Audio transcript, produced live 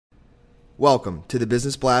Welcome to the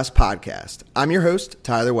Business Blast podcast. I'm your host,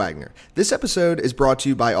 Tyler Wagner. This episode is brought to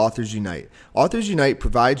you by Authors Unite. Authors Unite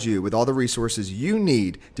provides you with all the resources you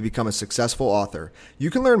need to become a successful author. You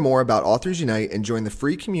can learn more about Authors Unite and join the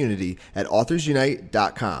free community at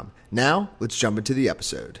authorsunite.com. Now, let's jump into the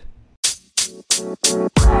episode.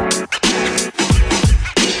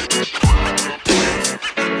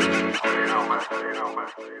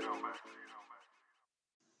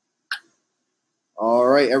 All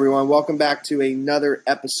right, everyone. Welcome back to another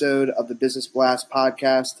episode of the Business Blast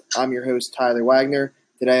podcast. I'm your host, Tyler Wagner.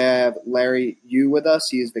 Today I have Larry Yu with us.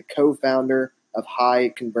 He is the co-founder of High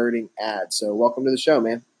Converting Ads. So welcome to the show,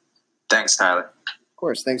 man. Thanks, Tyler. Of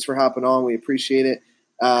course. Thanks for hopping on. We appreciate it.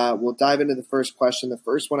 We'll dive into the first question. The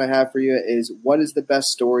first one I have for you is, what is the best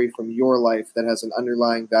story from your life that has an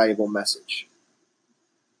underlying valuable message?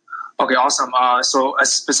 Okay, awesome. So a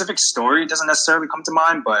specific story doesn't necessarily come to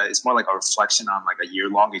mind, but it's more like a reflection on like a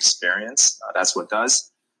year-long experience. That's what does.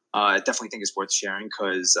 I definitely think it's worth sharing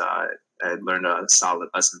because I learned a solid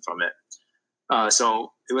lesson from it.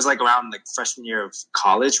 So it was like around like freshman year of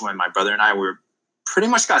college when my brother and I were pretty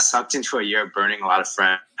much got sucked into a year of burning a lot of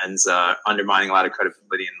friends, undermining a lot of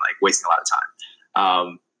credibility, and like wasting a lot of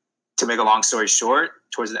time. To make a long story short,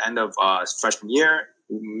 towards the end of freshman year,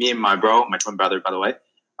 me and my twin brother, by the way,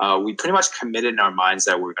 we pretty much committed in our minds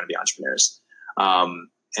that we were going to be entrepreneurs.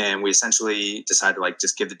 And we essentially decided to like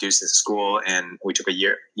just give the deuces to school, and we took a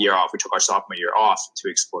year off. We took our sophomore year off to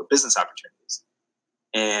explore business opportunities.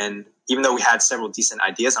 And even though we had several decent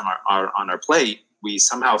ideas on our plate, we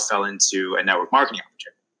somehow fell into a network marketing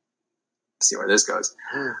opportunity. Let's see where this goes.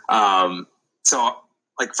 So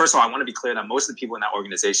like, first of all, I want to be clear that most of the people in that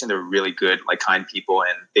organization, they're really good, like kind people,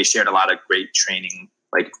 and they shared a lot of great training,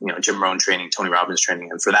 like, you know, Jim Rohn training, Tony Robbins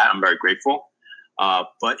training. And for that, I'm very grateful.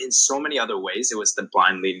 But in so many other ways, it was the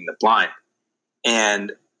blind leading the blind.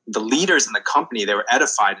 And the leaders in the company, they were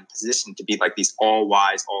edified and positioned to be like these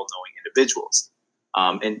all-wise, all-knowing individuals.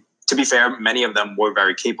 And to be fair, many of them were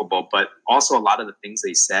very capable, but also a lot of the things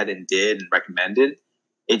they said and did and recommended,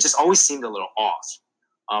 it just always seemed a little off.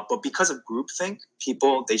 But because of groupthink,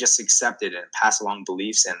 people, they just accepted and passed along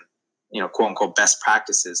beliefs and, you know, quote unquote, best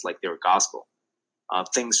practices like they were gospel.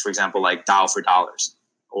 Things, for example, like dial for dollars,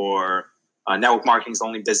 or network marketing is the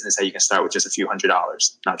only business that you can start with just a few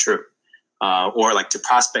 $100s. Not true. Or like to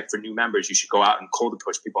prospect for new members, you should go out and cold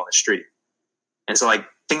approach people on the street. And so like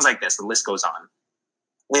things like this, the list goes on.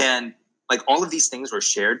 And like all of these things were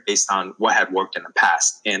shared based on what had worked in the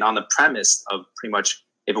past, and on the premise of pretty much,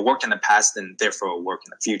 if it worked in the past, then therefore it will work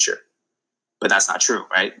in the future. But that's not true,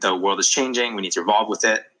 right? The world is changing. We need to evolve with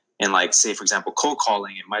it. And like, say, for example, cold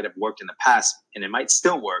calling, it might have worked in the past and it might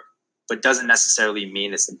still work, but doesn't necessarily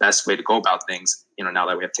mean it's the best way to go about things, you know, now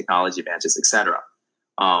that we have technology advances, et cetera.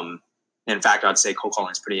 In fact, I'd say cold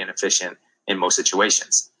calling is pretty inefficient in most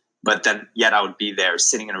situations. But then yet I would be there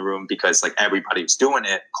sitting in a room because like everybody was doing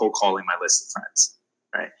it, cold calling my list of friends,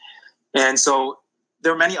 right? And so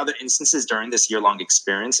there are many other instances during this year-long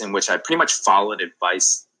experience in which I pretty much followed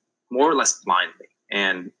advice more or less blindly.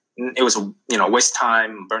 And it was a waste of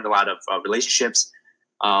time, burned a lot of relationships.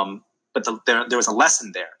 But there was a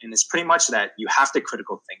lesson there. And it's pretty much that you have to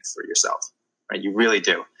critical think for yourself, right? You really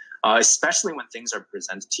do. Especially when things are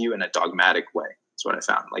presented to you in a dogmatic way. That's what I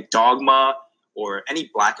found. Like dogma or any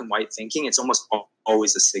black and white thinking, it's almost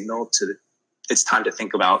always a signal to it's time to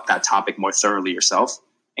think about that topic more thoroughly yourself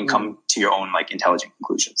and come to your own like intelligent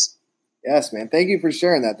conclusions. Yes, man. Thank you for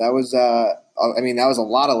sharing that. That was, that was a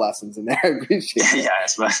lot of lessons in there. I appreciate it.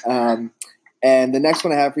 Yes. And the next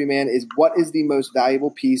one I have for you, man, is what is the most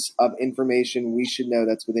valuable piece of information we should know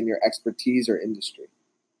that's within your expertise or industry?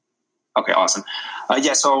 Okay, awesome.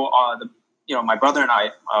 So my brother and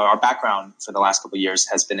I, our background for the last couple of years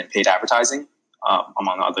has been in paid advertising,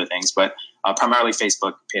 among other things, but primarily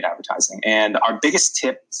Facebook paid advertising. And our biggest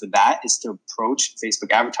tip for that is to approach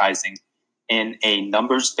Facebook advertising in a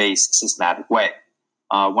numbers-based, systematic way.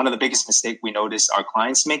 One of the biggest mistakes we notice our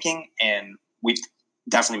clients making, and we've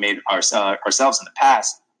definitely made ourselves in the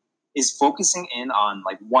past, is focusing in on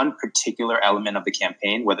like one particular element of the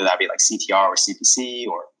campaign, whether that be like CTR or CPC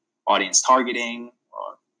or audience targeting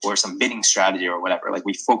or some bidding strategy or whatever. Like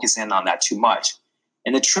we focus in on that too much.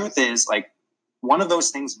 And the truth is, like, one of those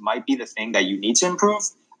things might be the thing that you need to improve,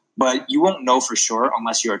 but you won't know for sure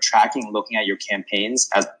unless you're tracking and looking at your campaigns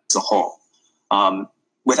as a whole.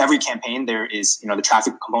 With every campaign, there is, the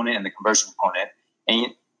traffic component and the conversion component. And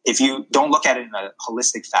if you don't look at it in a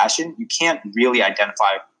holistic fashion, you can't really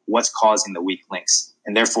identify what's causing the weak links.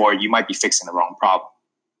 And therefore, you might be fixing the wrong problem.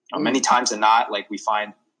 Many times than not, like we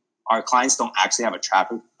find our clients don't actually have a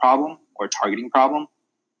traffic problem or targeting problem.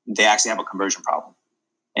 They actually have a conversion problem.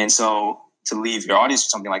 And so to leave your audience with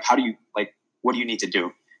something like, what do you need to do?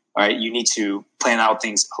 All right, you need to plan out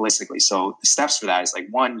things holistically. So the steps for that is like,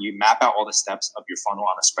 1, you map out all the steps of your funnel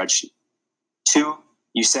on a spreadsheet. 2,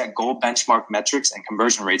 you set goal benchmark metrics and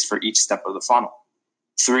conversion rates for each step of the funnel.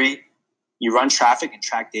 3, you run traffic and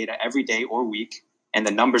track data every day or week, and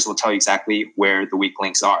the numbers will tell you exactly where the weak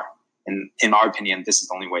links are. And in our opinion, this is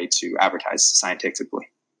the only way to advertise scientifically.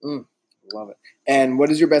 Love it. And what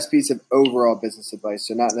is your best piece of overall business advice?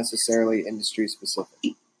 So not necessarily industry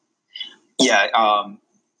specific. Yeah, I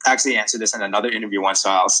actually answered this in another interview once, so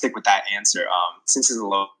I'll stick with that answer. Since it's a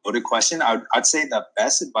loaded question, I'd say the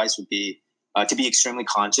best advice would be to be extremely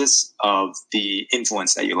conscious of the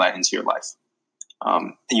influence that you let into your life.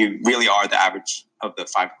 You really are the average of the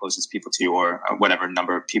 5 closest people to you, or whatever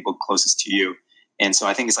number of people closest to you. And so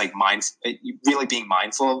I think it's like really being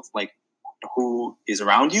mindful of like who is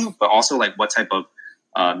around you, but also like what type of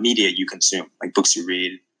media you consume, like books you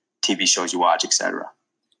read, TV shows you watch, etc.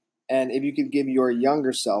 And if you could give your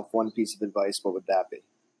younger self one piece of advice, what would that be?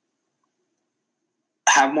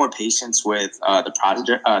 Have more patience with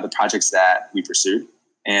the projects that we pursued,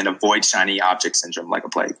 and avoid shiny object syndrome like a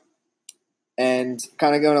plague. And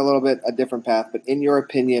kind of going a little bit a different path, but in your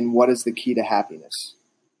opinion, what is the key to happiness?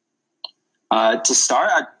 To start,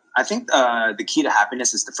 I think the key to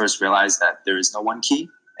happiness is to first realize that there is no one key.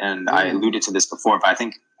 And I alluded to this before, but I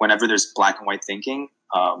think whenever there's black and white thinking,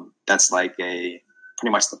 that's like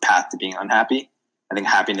pretty much the path to being unhappy. I think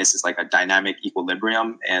happiness is like a dynamic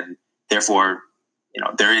equilibrium, and therefore,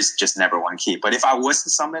 there is just never one key. But if I was to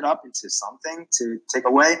sum it up into something to take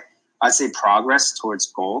away, I'd say progress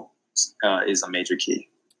towards goal is a major key.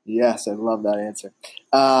 Yes, I love that answer.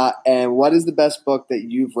 And what is the best book that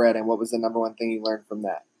you've read, and what was the number one thing you learned from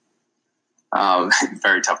that?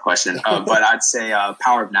 Very tough question. But I'd say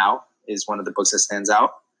Power of Now is one of the books that stands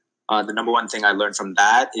out. The number one thing I learned from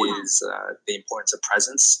that is the importance of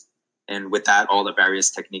presence. And with that, all the various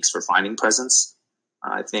techniques for finding presence.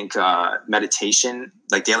 I think meditation,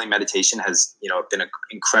 like daily meditation, has been an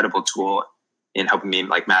incredible tool in helping me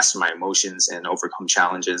like master my emotions and overcome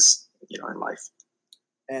challenges in life.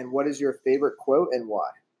 And what is your favorite quote and why?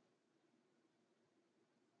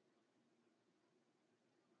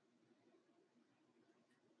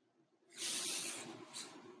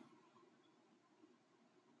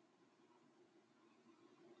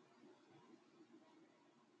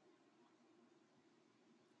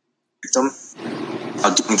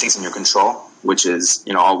 Doing things in your control, which is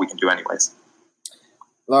all we can do anyways.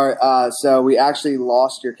 Laurie, so we actually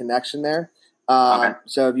lost your connection there. Okay.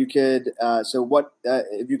 So if you could,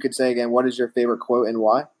 if you could say again, what is your favorite quote and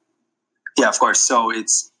why? Yeah, of course. So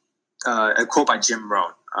it's a quote by Jim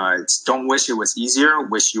Rohn. It's "Don't wish it was easier,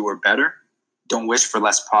 wish you were better. Don't wish for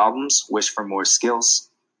less problems, wish for more skills.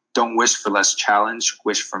 Don't wish for less challenge,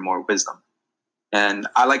 wish for more wisdom." And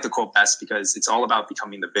I like the quote best because it's all about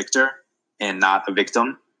becoming the victor and not a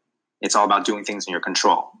victim. It's all about doing things in your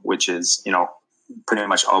control, which is, pretty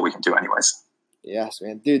much all we can do anyways. Yes,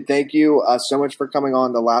 man. Dude, thank you so much for coming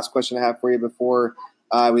on. The last question I have for you before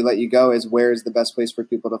we let you go is, where is the best place for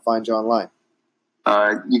people to find you online?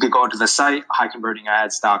 You could go to the site,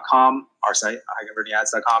 highconvertingads.com, our site,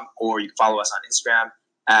 highconvertingads.com, or you can follow us on Instagram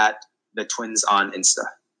at the Twins on Insta.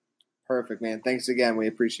 Perfect, man. Thanks again. We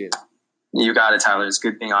appreciate it. You got it, Tyler. It's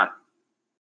good being on.